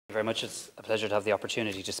Very much. It's a pleasure to have the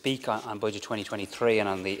opportunity to speak on Budget 2023 and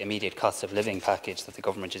on the immediate cost of living package that the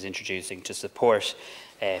Government is introducing to support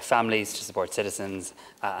families, to support citizens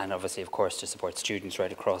and obviously, of course, to support students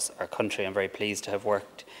right across our country. I'm very pleased to have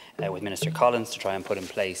worked with Minister Collins to try and put in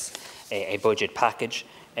place a budget package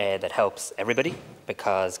that helps everybody,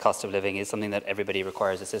 because cost of living is something that everybody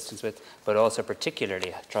requires assistance with, but also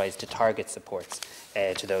particularly tries to target supports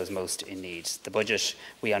to those most in need. The budget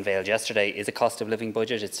we unveiled yesterday is a cost of living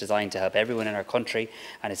budget. It's designed to help everyone in our country,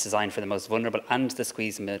 and it's designed for the most vulnerable and the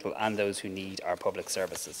squeezed middle and those who need our public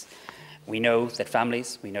services. We know that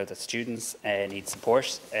families, we know that students need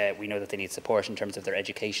support. We know that they need support in terms of their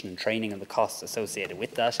education and training and the costs associated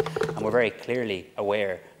with that. And we're very clearly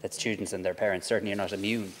aware that students and their parents certainly are not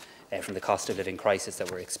immune from the cost of living crisis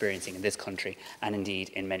that we're experiencing in this country and indeed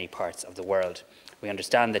in many parts of the world. We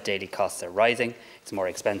understand that daily costs are rising. It's more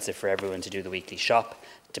expensive for everyone to do the weekly shop,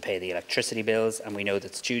 to pay the electricity bills, and we know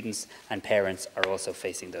that students and parents are also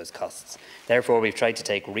facing those costs. Therefore, we've tried to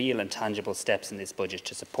take real and tangible steps in this budget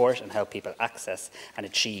to support and help people access and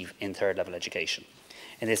achieve in third level education.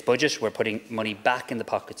 In this budget, we're putting money back in the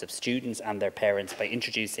pockets of students and their parents by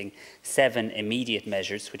introducing 7 immediate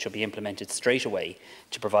measures which will be implemented straight away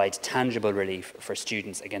to provide tangible relief for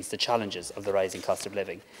students against the challenges of the rising cost of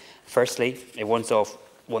living. Firstly, a once-off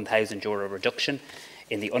 €1,000 reduction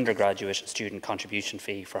in the undergraduate student contribution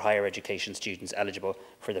fee for higher education students eligible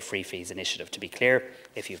for the Free Fees Initiative. To be clear,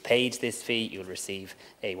 if you've paid this fee, you'll receive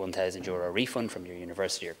a €1,000 refund from your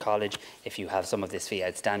university or college. If you have some of this fee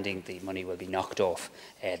outstanding, the money will be knocked off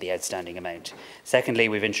the outstanding amount. Secondly,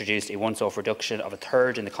 we've introduced a once-off reduction of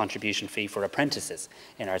 1/3 in the contribution fee for apprentices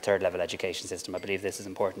in our third level education system. I believe this is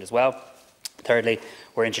important as well. Thirdly,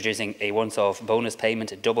 we're introducing a once-off bonus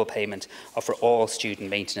payment, a double payment for all student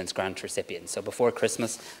maintenance grant recipients. So before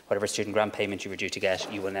Christmas, whatever student grant payment you were due to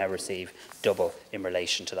get, you will now receive double in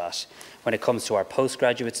relation to that. When it comes to our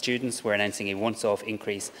postgraduate students, we're announcing a once-off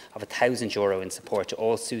increase of €1,000 in support to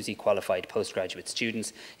all SUSI qualified postgraduate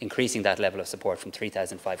students, increasing that level of support from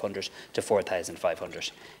 €3,500 to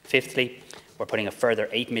 €4,500. Fifthly, we're putting a further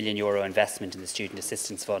 €8 million investment in the Student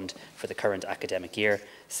Assistance Fund for the current academic year.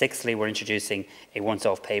 Sixthly, we're introducing a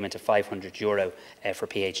once-off payment of €500 for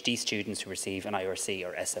PhD students who receive an IRC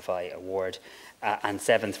or SFI award. And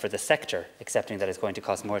seventh, for the sector, accepting that it's going to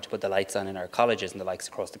cost more to put the lights on in our colleges and the likes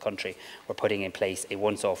across the country, we're putting in place a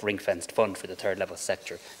once-off ring-fenced fund for the third level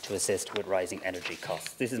sector to assist with rising energy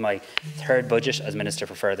costs. This is my third budget as Minister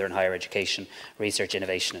for Further and Higher Education, Research,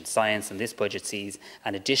 Innovation and Science, and this budget sees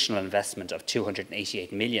an additional investment of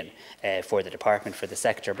 €288 million for the department, for the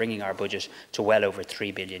sector, bringing our budget to well over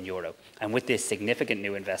 €3 billion. And with this significant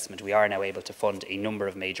new investment, we are now able to fund a number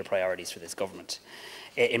of major priorities for this government.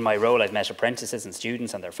 In my role, I've met apprentices and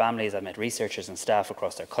students and their families. I've met researchers and staff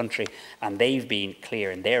across our country, and they've been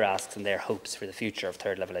clear in their asks and their hopes for the future of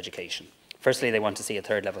third level education. Firstly, they want to see a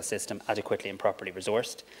third level system adequately and properly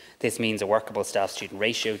resourced. This means a workable staff-student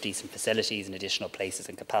ratio, decent facilities and additional places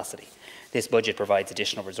and capacity. This budget provides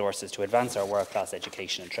additional resources to advance our world-class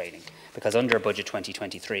education and training, because under Budget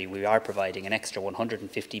 2023 we are providing an extra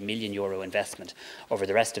 €150 million investment over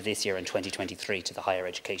the rest of this year and 2023 to the higher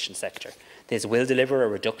education sector. This will deliver a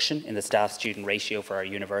reduction in the staff-student ratio for our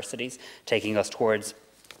universities, taking us towards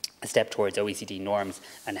a step towards OECD norms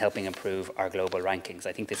and helping improve our global rankings.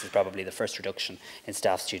 I think this is probably the first reduction in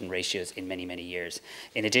staff-student ratios in many, many years.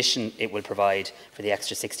 In addition, it will provide for the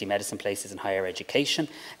extra 60 medicine places in higher education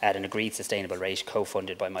at an agreed sustainable rate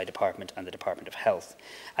co-funded by my department and the Department of Health.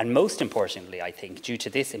 And most importantly, I think, due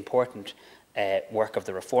to this important work of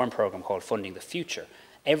the reform programme called Funding the Future,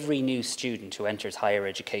 every new student who enters higher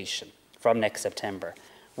education from next September,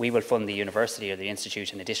 we will fund the university or the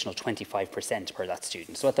institute an additional 25% per that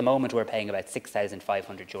student. So at the moment we're paying about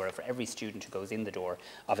 €6,500 for every student who goes in the door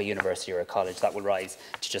of a university or a college. That will rise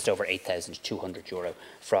to just over €8,200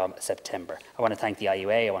 from September. I want to thank the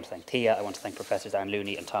IUA, I want to thank TIA, I want to thank Professors Anne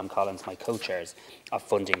Looney and Tom Collins, my co-chairs of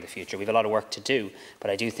Funding the Future. We have a lot of work to do, but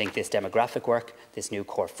I do think this demographic work, this new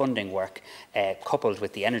core funding work, coupled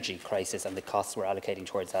with the energy crisis and the costs we're allocating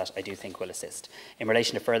towards that, I do think will assist. In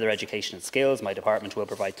relation to further education and skills, my department will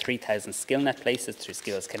provide 3,000 SkillNet places through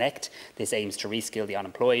Skills Connect. This aims to reskill the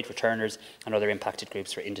unemployed, returners and other impacted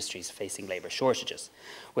groups for industries facing labour shortages.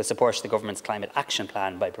 We'll support the Government's Climate Action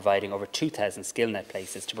Plan by providing over 2,000 SkillNet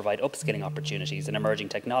places to provide upskilling opportunities in emerging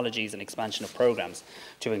technologies and expansion of programmes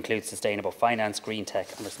to include sustainable finance, green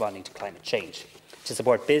tech and responding to climate change. To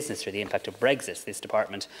support business through the impact of Brexit, this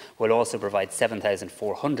department will also provide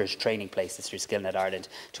 7,400 training places through SkillNet Ireland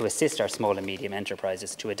to assist our small and medium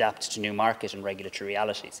enterprises to adapt to new market and regulatory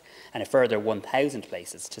realities, and a further 1,000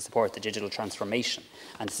 places to support the digital transformation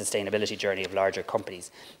and the sustainability journey of larger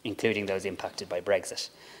companies, including those impacted by Brexit.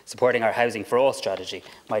 Supporting our Housing for All strategy,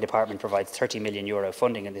 my department provides €30 million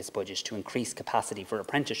funding in this budget to increase capacity for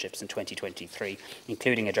apprenticeships in 2023,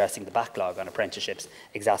 including addressing the backlog on apprenticeships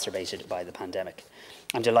exacerbated by the pandemic.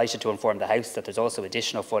 I'm delighted to inform the House that there is also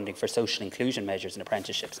additional funding for social inclusion measures in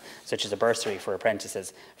apprenticeships, such as a bursary for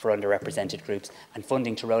apprentices for underrepresented groups and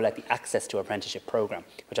funding to roll out the Access to Apprenticeship programme,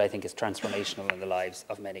 which I think is transformational in the lives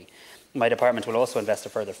of many. My department will also invest a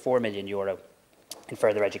further €4 million in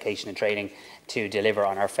further education and training to deliver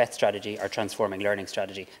on our FET strategy, our Transforming Learning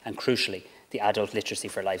strategy, and crucially, the Adult Literacy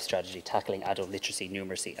for Life strategy, tackling adult literacy,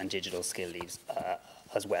 numeracy and digital skill leaves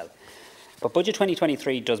as well. But Budget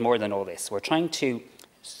 2023 does more than all this. We're trying to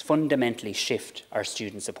fundamentally shift our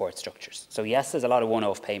student support structures. So yes, there's a lot of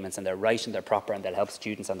one-off payments and they're right and they're proper and they'll help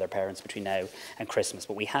students and their parents between now and Christmas,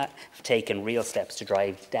 but we have taken real steps to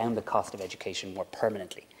drive down the cost of education more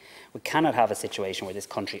permanently. We cannot have a situation where this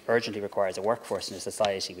country urgently requires a workforce and a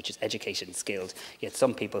society which is educated and skilled, yet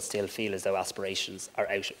some people still feel as though aspirations are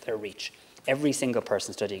out of their reach. Every single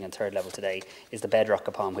person studying in third level today is the bedrock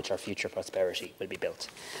upon which our future prosperity will be built.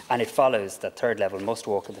 And it follows that third level must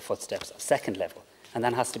walk in the footsteps of second level, and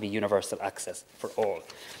that has to be universal access for all.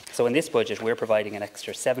 So in this budget, we're providing an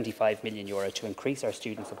extra €75 million to increase our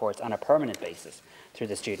student supports on a permanent basis through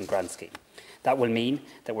the Student Grant Scheme. That will mean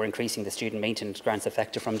that we're increasing the student maintenance grants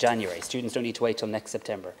effective from January. Students don't need to wait till next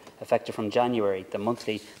September. Effective from January, the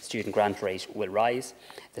monthly student grant rate will rise.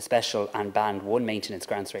 The special and band 1 maintenance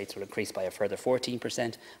grants rates will increase by a further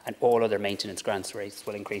 14%, and all other maintenance grants rates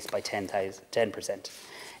will increase by 10%.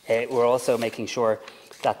 We're also making sure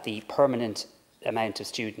that the permanent amount of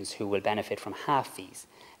students who will benefit from half fees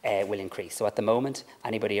will increase. So at the moment,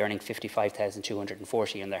 anybody earning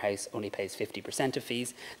 $55,240 in their house only pays 50% of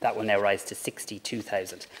fees. That will now rise to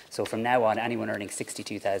 $62,000. So from now on, anyone earning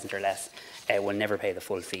 $62,000 or less will never pay the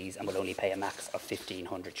full fees and will only pay a max of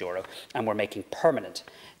 €1,500. And we're making permanent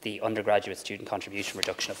the undergraduate student contribution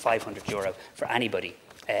reduction of €500 for anybody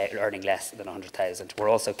earning less than 100,000. We're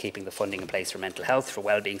also keeping the funding in place for mental health, for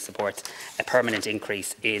wellbeing support, a permanent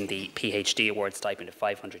increase in the PhD award stipend of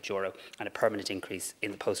 €500, and a permanent increase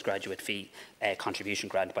in the postgraduate fee contribution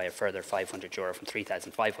grant by a further €500 from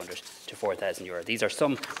 €3,500 to €4,000. These are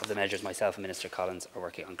some of the measures myself and Minister Collins are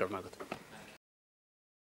working on. Government.